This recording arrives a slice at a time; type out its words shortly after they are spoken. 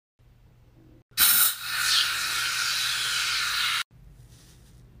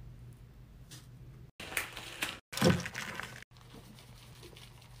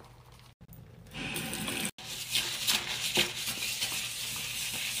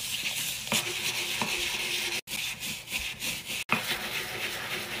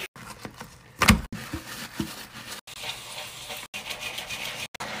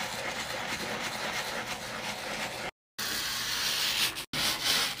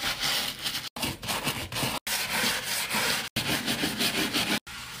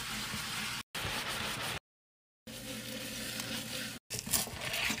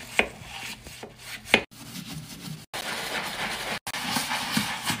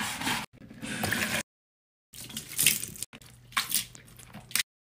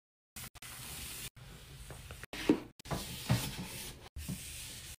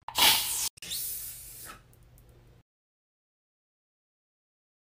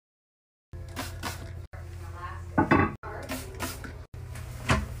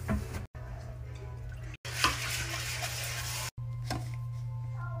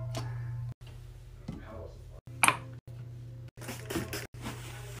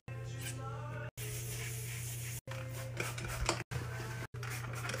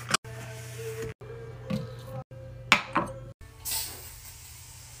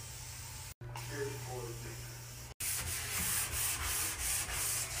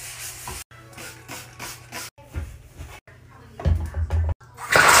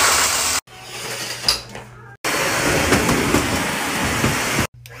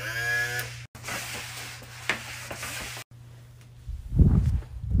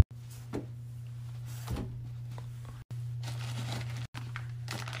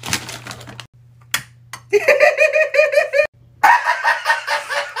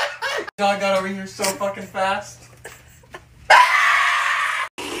Dog got over here so fucking fast.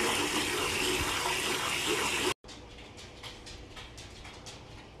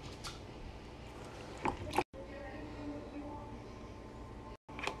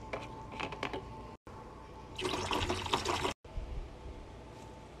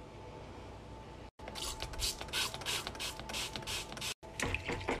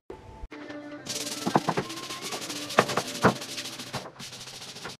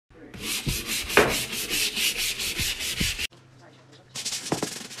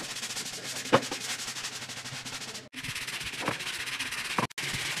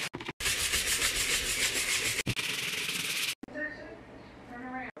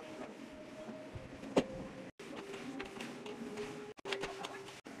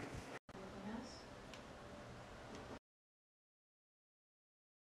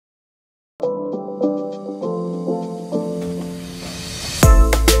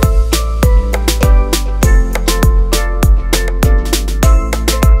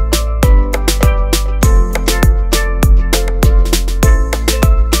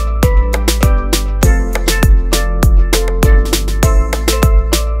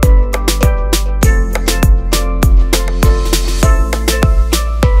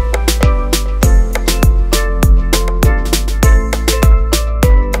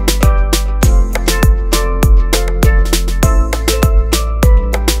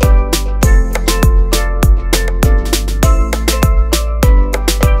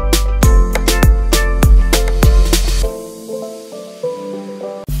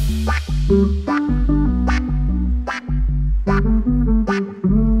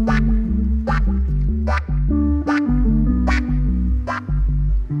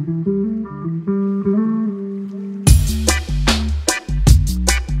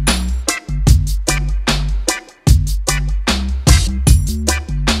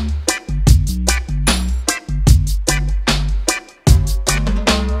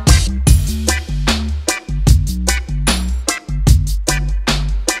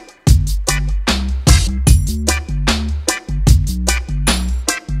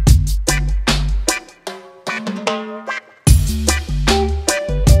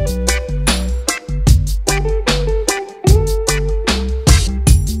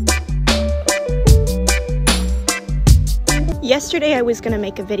 Yesterday I was going to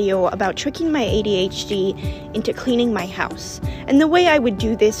make a video about tricking my ADHD into cleaning my house. And the way I would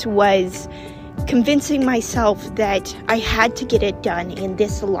do this was convincing myself that I had to get it done in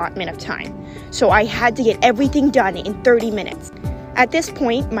this allotment of time. So I had to get everything done in 30 minutes. At this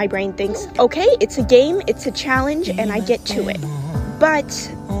point, my brain thinks, okay, it's a game, it's a challenge, and I get to it. But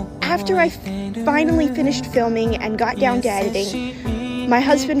after I finally finished filming and got down to editing, my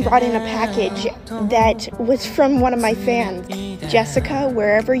husband brought in a package that was from one of my fans. Jessica,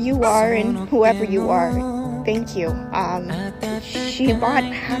 wherever you are and whoever you are, thank you. She bought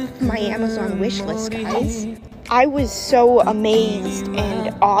half of my Amazon wish list, guys. I was so amazed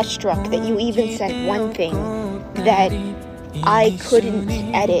and awestruck that you even sent one thing that I couldn't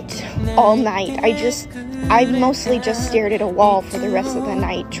edit all night. I mostly just stared at a wall for the rest of the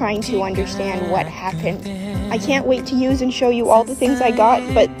night, trying to understand what happened. I can't wait to use and show you all the things I got,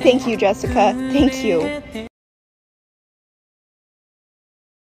 but thank you, Jessica. Thank you.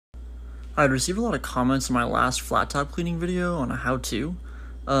 I'd received a lot of comments in my last flat top cleaning video on a how-to.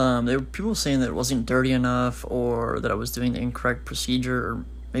 There were people saying that it wasn't dirty enough, or that I was doing the incorrect procedure, or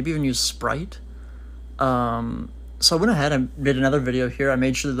maybe even used Sprite. So I went ahead and did another video here. I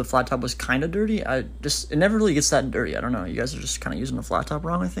made sure that the flat top was kind of dirty. It never really gets that dirty. I don't know. You guys are just kind of using the flat top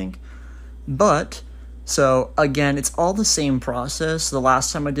wrong, I think. But, so again, it's all the same process. The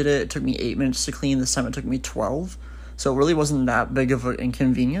last time I did it, it took me 8 minutes to clean. This time it took me 12. So it really wasn't that big of an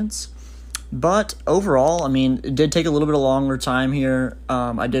inconvenience. But overall, I mean, it did take a little bit of longer time here.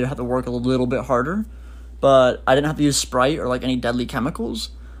 I did have to work a little bit harder. But I didn't have to use Sprite or like any deadly chemicals.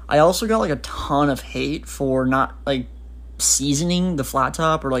 I also got like a ton of hate for not like seasoning the flat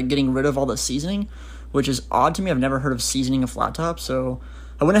top or like getting rid of all the seasoning, which is odd to me. I've never heard of seasoning a flat top, so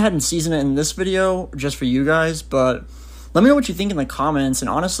I went ahead and seasoned it in this video just for you guys. But let me know what you think in the comments, and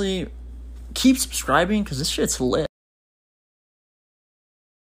honestly, keep subscribing because this shit's lit.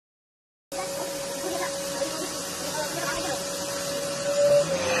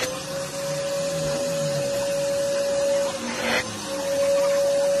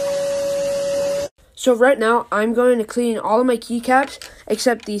 So right now, I'm going to clean all of my keycaps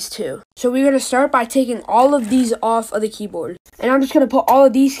except these two. So we're going to start by taking all of these off of the keyboard. And I'm just going to put all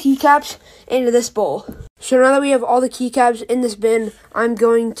of these keycaps into this bowl. So now that we have all the keycaps in this bin, I'm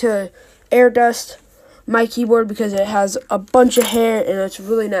going to air dust my keyboard because it has a bunch of hair and it's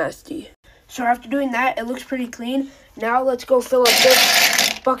really nasty. So after doing that, it looks pretty clean. Now let's go fill up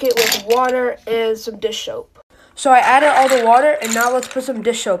this bucket with water and some dish soap. So I added all the water, and now let's put some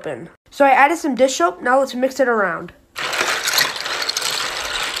dish soap in. So I added some dish soap, now let's mix it around.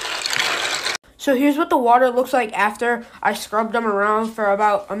 So here's what the water looks like after I scrubbed them around for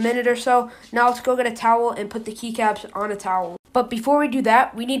about a minute or so. Now let's go get a towel and put the keycaps on a towel. But before we do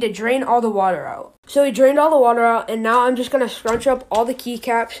that, we need to drain all the water out. So we drained all the water out, and now I'm just going to scrunch up all the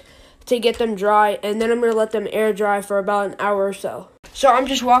keycaps to get them dry, and then I'm going to let them air dry for about an hour or so. So I'm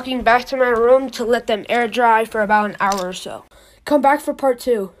just walking back to my room to let them air dry for about an hour or so. Come back for part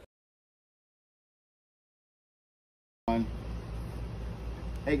 2.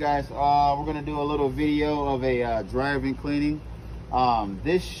 Hey guys, we're gonna do a little video of a drive-in cleaning.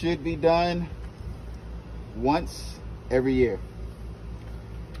 This should be done once every year.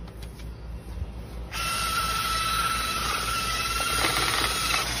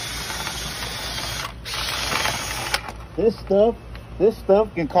 This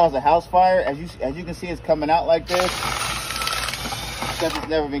stuff can cause a house fire. As you can see, it's coming out like this because it's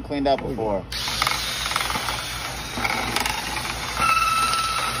never been cleaned out before.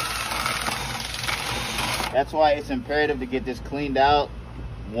 That's why it's imperative to get this cleaned out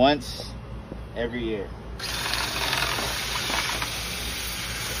once every year.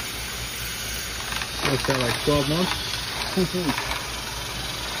 What's that, like 12 months?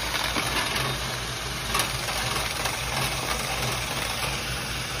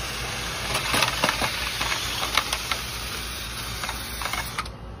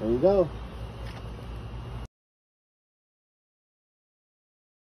 There you go.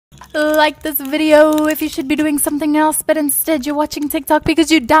 Like this video if you should be doing something else, but instead you're watching TikTok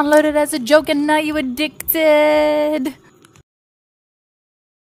because you downloaded it as a joke and now you addicted.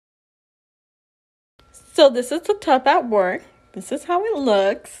 So this is the tub at work. This is how it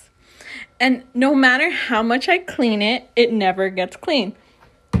looks. And no matter how much I clean it, it never gets clean.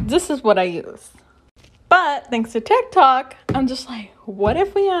 This is what I use. But thanks to TikTok, I'm just like, what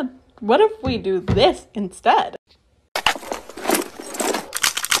if we do this instead?